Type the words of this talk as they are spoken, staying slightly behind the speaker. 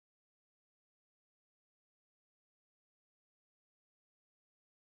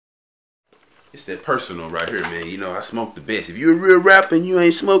It's that personal right here, man. You know, I smoke the best. If you're a real rapper and you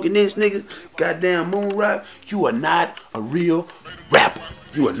ain't smoking this, nigga, goddamn moon rock, you are not a real rapper.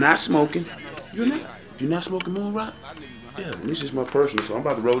 You are not smoking. You're not. You're not smoking moon rock? Yeah, and this is my personal, so I'm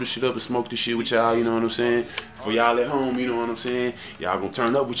about to roll this shit up and smoke this shit with y'all, you know what I'm saying? For y'all at home, you know what I'm saying? Y'all gonna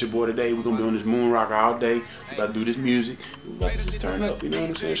turn up with your boy today. We're gonna be on this moon rock all day. We about to do this music. We about to just turn up, you know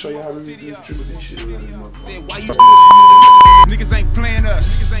what I'm saying? Show y'all how we do this shit around here, motherfucker. Niggas ain't playing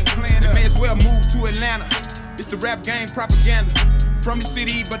us. They may as well move to Atlanta. It's the rap game propaganda. From the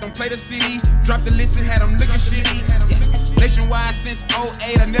city, but don't play the city. Drop the list and had them looking shitty. Nationwide since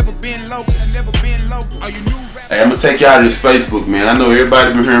 08, I never been local. Are you new? Hey, I'm gonna take y'all to this Facebook, man. I know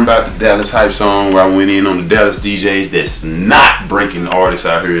everybody been hearing about the Dallas hype song where I went in on the Dallas DJs that's not breaking artists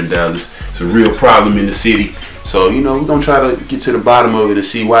out here in Dallas. It's a real problem in the city. So, you know, we're gonna try to get to the bottom of it and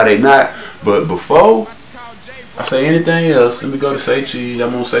see why they not. But before I say anything else, let me go to Say Cheese.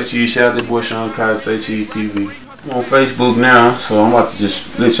 I'm on Say Cheese. Shout out to boy Sean Kyle, Say Cheese TV. I'm on Facebook now, so I'm about to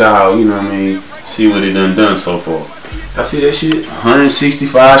just let y'all, you know what I mean, see what it done so far. I see that shit,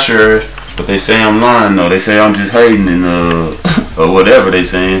 165 shares, but they say I'm lying though. They say I'm just hating and or whatever they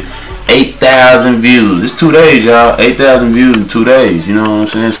saying. 8,000 views. It's 2 days, y'all. 8,000 views in 2 days. You know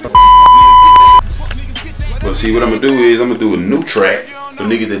what I'm saying? Well, see what I'm gonna do is I'm gonna do a new track for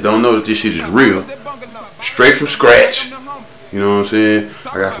niggas that don't know that this shit is real, straight from scratch. You know what I'm saying?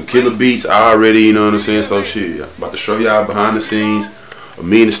 I got some killer beats already. You know what I'm saying? So shit, I'm about to show y'all behind the scenes of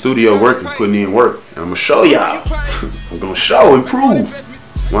me in the studio working, putting in work. And I'm gonna show y'all. I'm gonna show and prove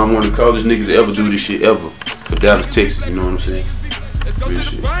why I'm one of the coldest niggas to ever do this shit ever for Dallas, Texas. You know what I'm saying? Real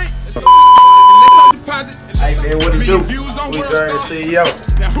shit. Hey man, what it do? We Journey CEO.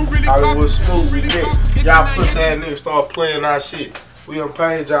 Hollywood Smooth, we next. Y'all pussy ass niggas start playing our shit. We done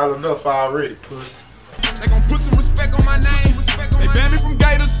paid y'all enough already, pussy. They gon' put some respect on my name. They ban me from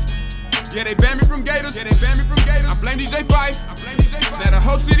Gators. Yeah, they ban me from Gators. I blame DJ Fife. Now the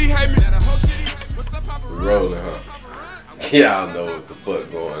whole city hate me. We rolling, huh? Y'all know what the fuck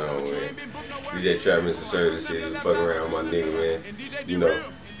going on, man. DJ Trap Mr. Service here. We fucking around with my nigga, man. You know,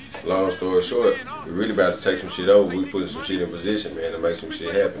 long story short, we really about to take some shit over. We putting some shit in position, man, to make some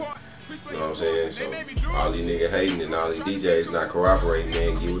shit happen. You know what I'm saying? So, all these niggas hating and all these DJs not cooperating,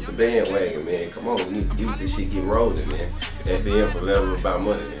 man. Get with the bandwagon, man. Come on, we need to get with this shit, get rolling, man. FAM forever about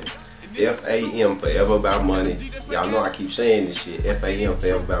money, man. FAM forever about money. Y'all know I keep saying this shit. FAM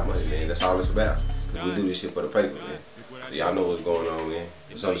forever about money, man. That's all it's about. Cause we do this shit for the paper, man. So y'all know what's going on, man.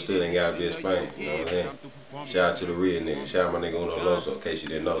 It's understood, ain't gotta be explained. You know what I'm saying? Shout out to the real nigga. Shout out my nigga Uno Loso, in case you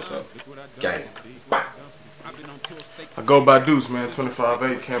didn't know so. Gang. Bye. I go by Deuce, man.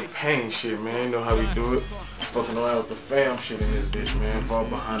 25-8 campaign shit, man. You know how we do it. Fucking around with the fam shit in this bitch, man. Ball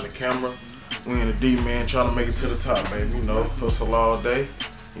behind the camera. We in the D, man, trying to make it to the top, baby. You know, hustle all day.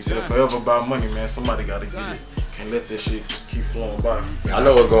 He said forever about money, man. Somebody gotta get it. Can't let that shit just keep flowing by. I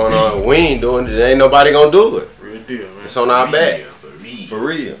know what's going on. We ain't doing it. Ain't nobody gonna do it. Real deal, man. It's on our back. For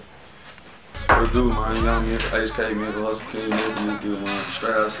real. What do, man? Young man, HK, man, Hustle King, man.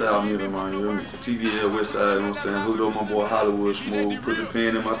 Straight out South, man, you know me. TVL West Side, you know what I'm saying? Hood up my boy Hollywood Smooth, put the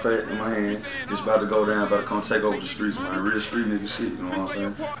pen in my hand. It's about to go down, about to come take over the streets, man. Real street nigga shit, you know what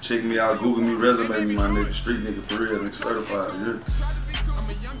I'm saying? Check me out, Google me, resume me, my nigga. Street nigga for real, nigga certified, yeah.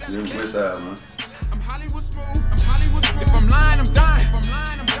 Yeah, West Side, man. I'm Hollywood Smooth. If I'm lying, I'm dying.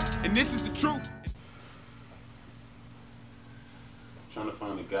 And this is the truth. Trying to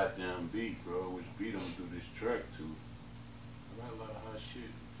find a goddamn beat, bro. Which beat I'm do this track to? I got a lot of hot shit.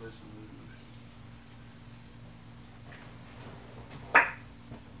 Play some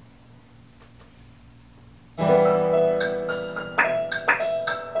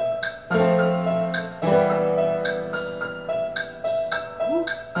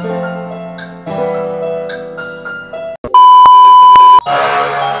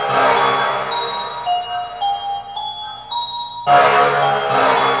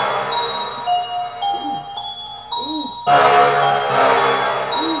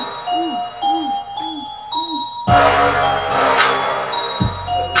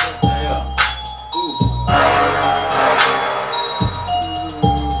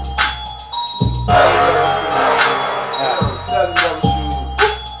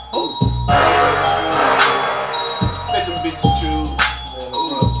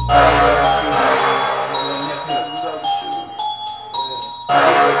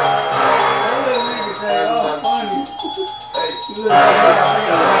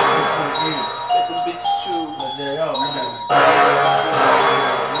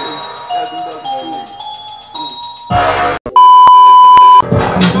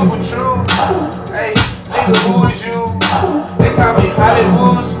Hey, nigga, who is you? They call me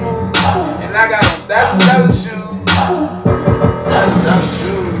Hollywood Smooth, and I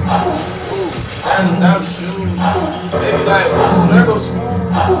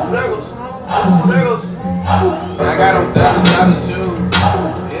They go smooth. I got them $1,000 shoes.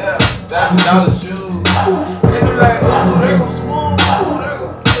 Yeah, $1,000 shoes. They be like, oh, they go smooth.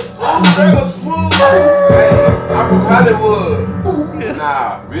 They go smooth. Hey, I'm from Hollywood.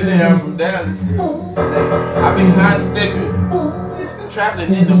 Nah, really I'm from Dallas. Hey, I be high stepping,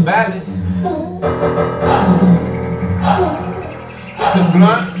 traveling in the valleys. Hit the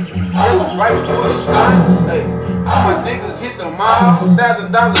blunt, hit the right before the stunt. Hey, all my niggas hit the mall,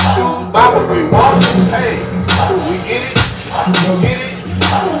 $1,000 shoes, buy what we want. Hey, we get it, you get it,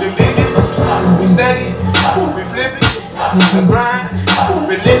 the digits, we steady, we flip it, the grind,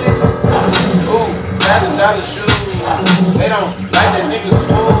 relentless. Ooh, $1,000 shoes, they don't like that nigga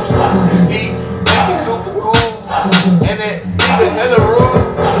smooth. He think he's super cool, and that nigga hella rude.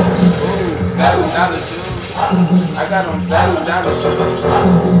 Ooh, $1,000 shoes. I got them $1,000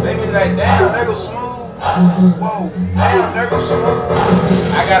 shoes. They be like, damn, they go smooth. Whoa, damn, they go smooth.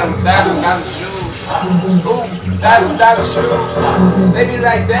 I got them $1,000 shoes. Ooh, $1,000 shoes. They be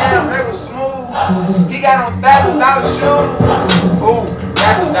like, damn, they go smooth. He got them $1,000 shoes. Ooh,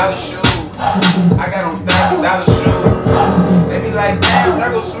 $1,000 shoes. I got them $1,000 shoes. They be like, damn, they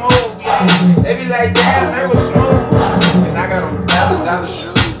go smooth. They be like, damn, they go smooth. And I got them $1,000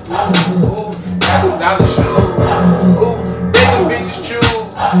 shoes. Ooh, $1,000 shoes. Ooh, bigger bitches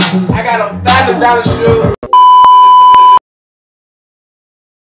shoes. I got them $1,000 shoes.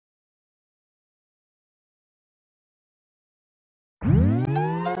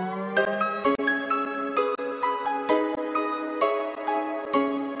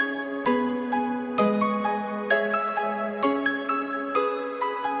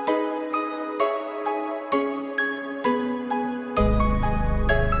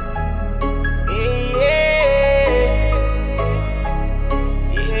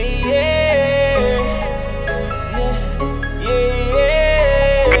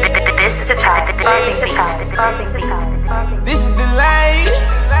 This is the line.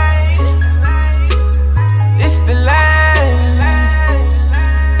 This the line.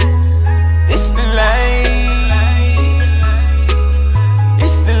 This the line.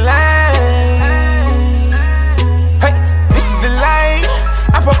 This the line. Hey, this is the line.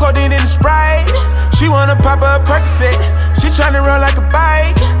 I pour codeine in the Sprite. She wanna pop up Percocet. She tryna run like a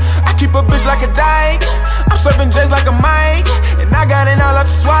bike. I keep a bitch like a dyke. I'm serving just like a mic, and I got it all up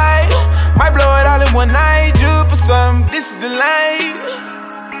to swipe. Might blow it all in one night, do for some. This is the line.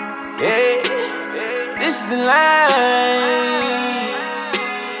 Yeah, this is the line.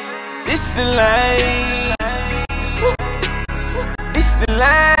 This is the line. This is the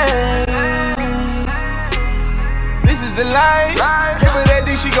line. This is the line. Give her that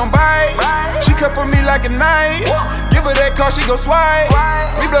dick, she gon' bite. She cut for me like a knife. Give her that car, she gon' swipe.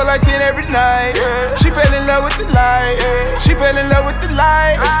 We blow like 10 every night. She fell in love with the light. She fell in love with the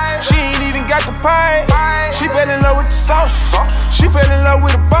light. She ain't even got the pipe. She fell in love with the sauce. She fell in love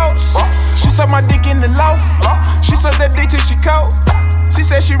with the boss. She sucked my dick in the loaf. She sucked that dick till she cold. She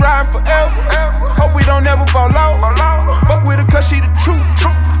said she riding forever. Hope we don't ever fall out. Fuck with her cause she the truth.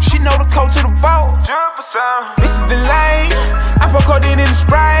 She know the code to the vault. This is the lane. I pour codeine in the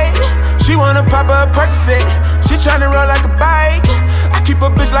Sprite. She wanna pop up Percocet. She tryna roll like a bike. I keep a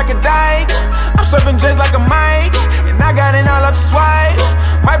bitch like a dyke. I'm serving just like a mic, and I got it all up to swipe.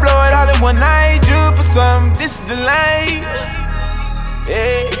 Might blow it all in one night, do for some. This is the lane.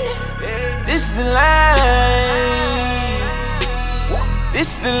 Yeah, this is the line.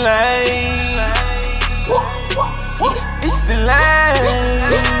 This is the line. This is the line.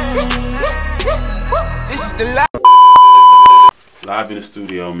 This is the line. Live in the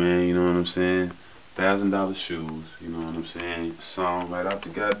studio, man, you know what I'm saying? $1,000 shoes, you know what I'm saying? Song right out the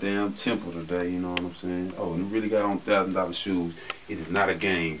goddamn temple today, you know what I'm saying? Oh, and you really got on $1,000 shoes. It is not a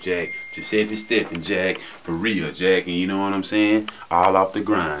game, Jack. Giuseppe stepping, Jack. For real, Jack. And you know what I'm saying? All off the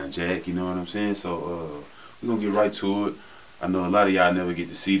grind, Jack. You know what I'm saying? So, we're gonna get right to it. I know a lot of y'all never get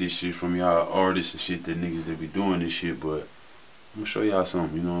to see this shit from y'all artists and shit, that niggas that be doing this shit, but I'm gonna show y'all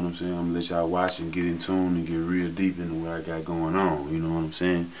something, you know what I'm saying? I'm gonna let y'all watch and get in tune and get real deep into what I got going on, you know what I'm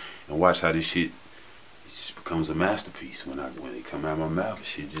saying? And watch how this shit, it just becomes a masterpiece when it come out of my mouth and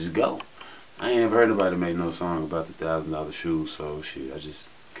shit just go. I ain't ever heard nobody make no song about the $1,000 shoes, so shit, I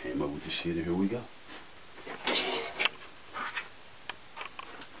just came up with this shit and here we go.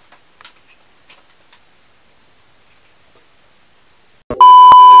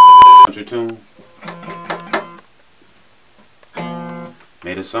 Country tune.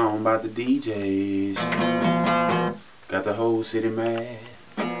 Made a song about the DJs. Got the whole city mad.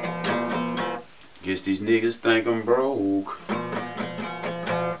 Guess these niggas think I'm broke.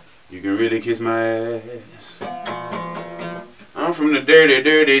 You can really kiss my ass. I I'm from the dirty,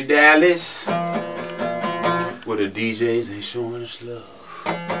 dirty Dallas, where the DJs ain't showing us love.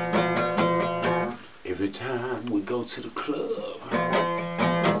 Every time we go to the club,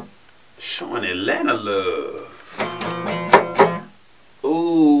 showing Atlanta love.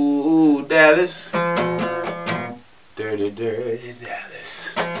 Ooh, Dallas. Dirty, dirty Dallas.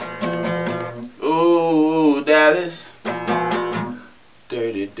 Ooh, Dallas.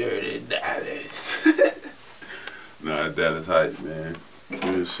 Dirty, dirty Dallas. Nah, Dallas hype, man.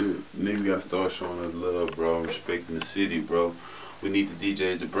 Real shit. Niggas gotta start showing us love, bro. Respecting the city, bro. We need the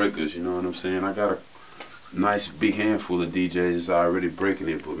DJs to break us, you know what I'm saying? I got a nice big handful of DJs that's already breaking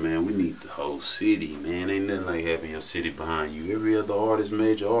it, but man, we need the whole city, man. Ain't nothing like having your city behind you. Every other artist,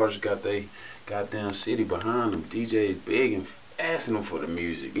 major artist, got they goddamn city behind them. DJs begging, asking them for the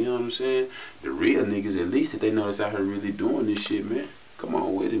music, you know what I'm saying? The real niggas, at least, that they know that's out here really doing this shit, man. Come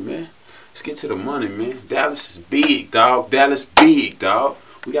on with it, man. Let's get to the money, man. Dallas is big, dog. Dallas big, dog.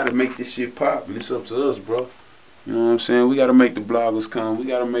 We gotta make this shit pop, and it's up to us, bro. You know what I'm saying? We gotta make the bloggers come. We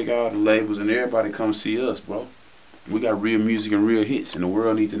gotta make all the labels and everybody come see us, bro. We got real music and real hits, and the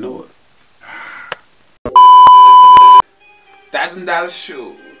world need to know it. $1,000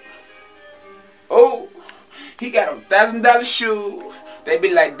 shoe. Oh, he got a $1,000 shoe. They be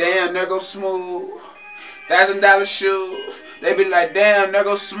like, damn, there go Smooth. $1,000 shoes. They be like, damn, there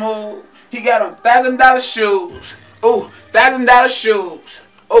go Smooth. He got on $1,000 shoes. Oh, $1,000 shoes.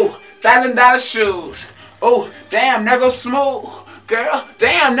 Oh, $1,000 shoes. Oh, damn, there go Smooth. Girl,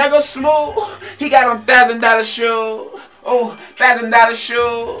 damn, there go Smooth. He got on $1,000 shoes. Oh, $1,000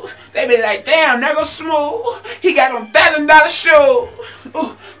 shoes. They be like, damn, there go Smooth. He got on $1,000 shoes.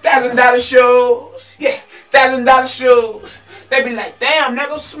 Oh, $1,000 shoes. Yeah, $1,000 shoes. They be like, damn, there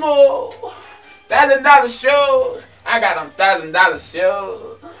go Smooth. $1,000 shoes. I got on $1,000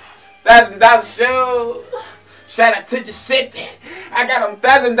 shoes. $1,000 shoes. Shout out to Giuseppe. I got on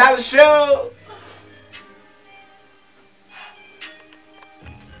 $1,000 shoes.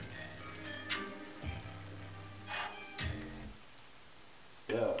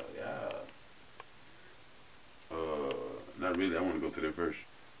 Yeah. Not really. I want to go to that verse.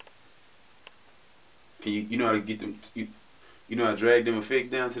 Can you know how to get them? You know how to drag them effects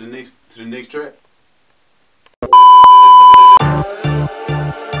down to the next track?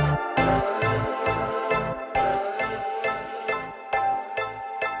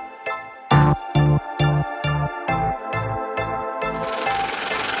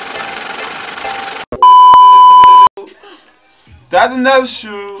 $1,000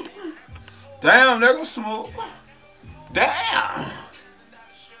 shoe. Damn, there go Smooth. Damn.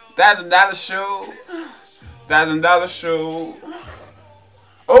 $1,000 shoe. $1,000 shoe.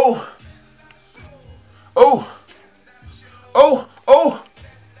 Oh. Oh. Oh. Oh.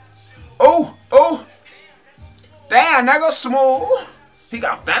 Oh. Oh. Damn, there go Smooth. He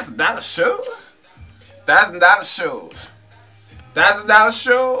got $1,000 shoes. $1,000 shoes. $1,000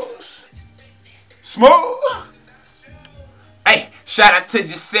 shoes. Smooth. Hey, shout out to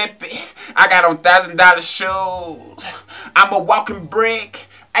Giuseppe. I got on $1,000 shoes. I'm a walking brick.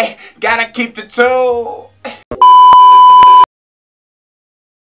 Hey, gotta keep the tool.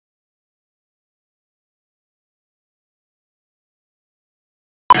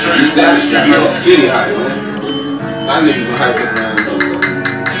 That's city hype, man. I niggas been hyped up, man.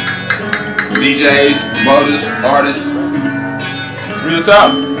 DJs, motors, artists. Real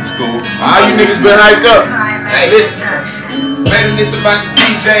talk. It's cool. All you niggas been hyped up. Hey, listen. Man, this about the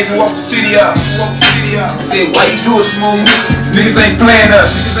DJs who walk the city up. I said, why you do it, Smooth? Niggas ain't playing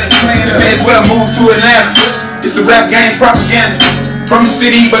us. May as well move to Atlanta. It's the rap game propaganda. From the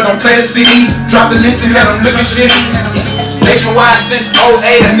city, but don't play the city. Drop the list and let them looking shitty. Nationwide since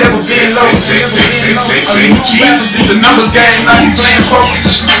 08, I never been low. It's the numbers game, now you playing poker.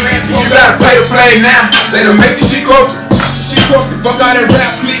 You gotta play to play now. Let them make this shit go. Fuck all that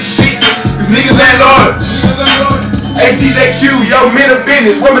rap click shit. Cause niggas ain't loyal. Hey DJ Q, yo, men of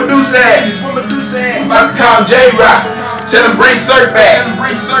business, where Medusa at? I'm about to call J-Rock. Tell him bring Cirque back.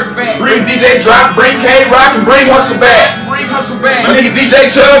 Bring DJ Drop, bring K-Rock, and bring Hustle back. My nigga DJ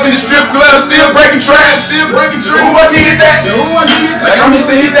Chubb in the strip club, still breaking traps. Who I needed that? Like I'm used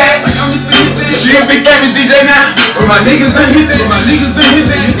to hit that. She a big famous DJ now, but my niggas done hit that.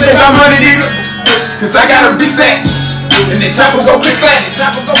 You say about money, nigga, cause I got a big sack. And then chopper go click clack.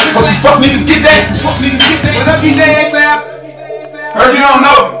 Fuck niggas get that. What up, DJ ASAP? Heard you don't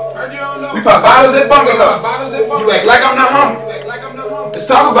know. We pop bottles at Bungalow. You act like I'm not humble. Let's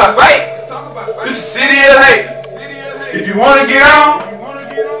talk about fight. This is city of hate. If you wanna get on,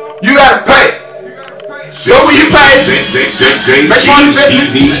 you gotta pay. So when you pay, make money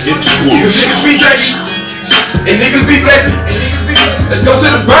business. Niggas be drinking and niggas be blessing. to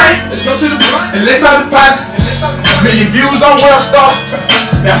the bank. Let's go to the bank. And let's have deposits. Million views on World Star.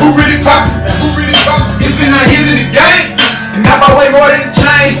 Now who really pop? It's been 9 years in the game, and now I weigh more than the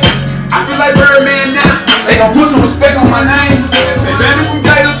chain. I feel like Birdman now. They gon' put some respect on my name. They banned me from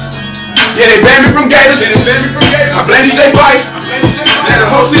Gators. Yeah, they banned me from Gators. I blame DJ Vice. Now the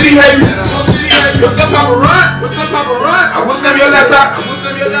whole city hate me. What's up, Papa Run? I will snap your laptop.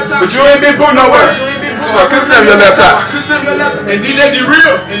 But you ain't been put nowhere. So I could snap your laptop. And DJ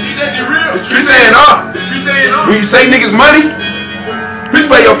D-Real. The streets saying when you say niggas money, please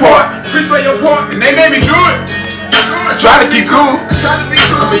play your part. And they made me do it. I try to keep cool.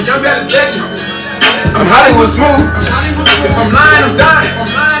 I'm a young Dallas legend. I'm Hollywood smooth. If I'm lying, I'm dying.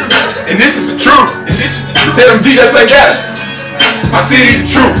 And this is the truth. Tell them DJs play Dallas. My city the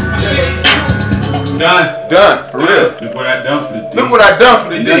truth. Done, for real. Look what I done for the D. Look what I done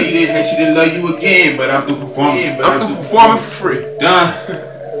for the D. He didn't hate you, didn't love you again, but I'm through performing. I'm through performing for free. Done.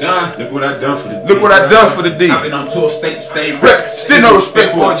 Look what I done for the D. Look what I done for the D. I've been on tour state to state. Rep. Still no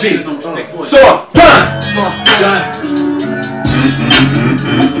respect for a G. So I'm done.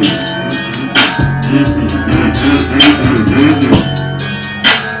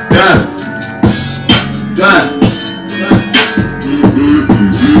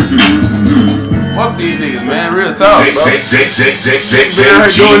 Fuck these niggas, man. Real talk, bro. Been out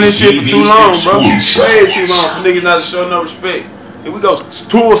here doing this shit for too long, bro. Way too long for niggas not to show no respect. And we go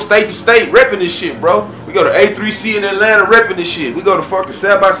tour state to state repping this shit, bro. We go to A3C in Atlanta repping this shit. We go to fucking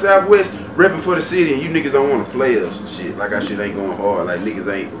South by Southwest repping for the city, and you niggas don't want to play us and shit. Like our shit ain't going hard. Like niggas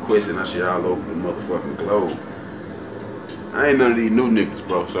ain't requesting our shit all over the motherfucking globe. I ain't none of these new niggas,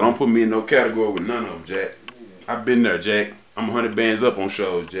 bro. So don't put me in no category with none of them, Jack. I've been there, Jack. I'm 100 bands up on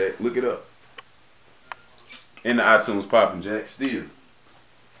shows, Jack. Look it up. And the iTunes popping, Jack. Still.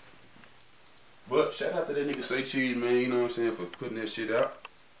 But shout out to that nigga Say Cheese, man, you know what I'm saying, for putting that shit out.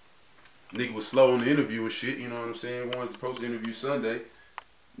 Nigga was slow on the interview and shit, you know what I'm saying. Wanted to post the interview Sunday.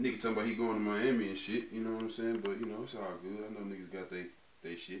 Nigga talking about he going to Miami and shit, you know what I'm saying. But, you know, it's all good. I know niggas got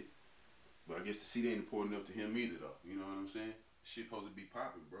they shit. But I guess the seat ain't important enough to him either, though. You know what I'm saying? Shit supposed to be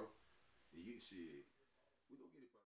popping, bro. You shit.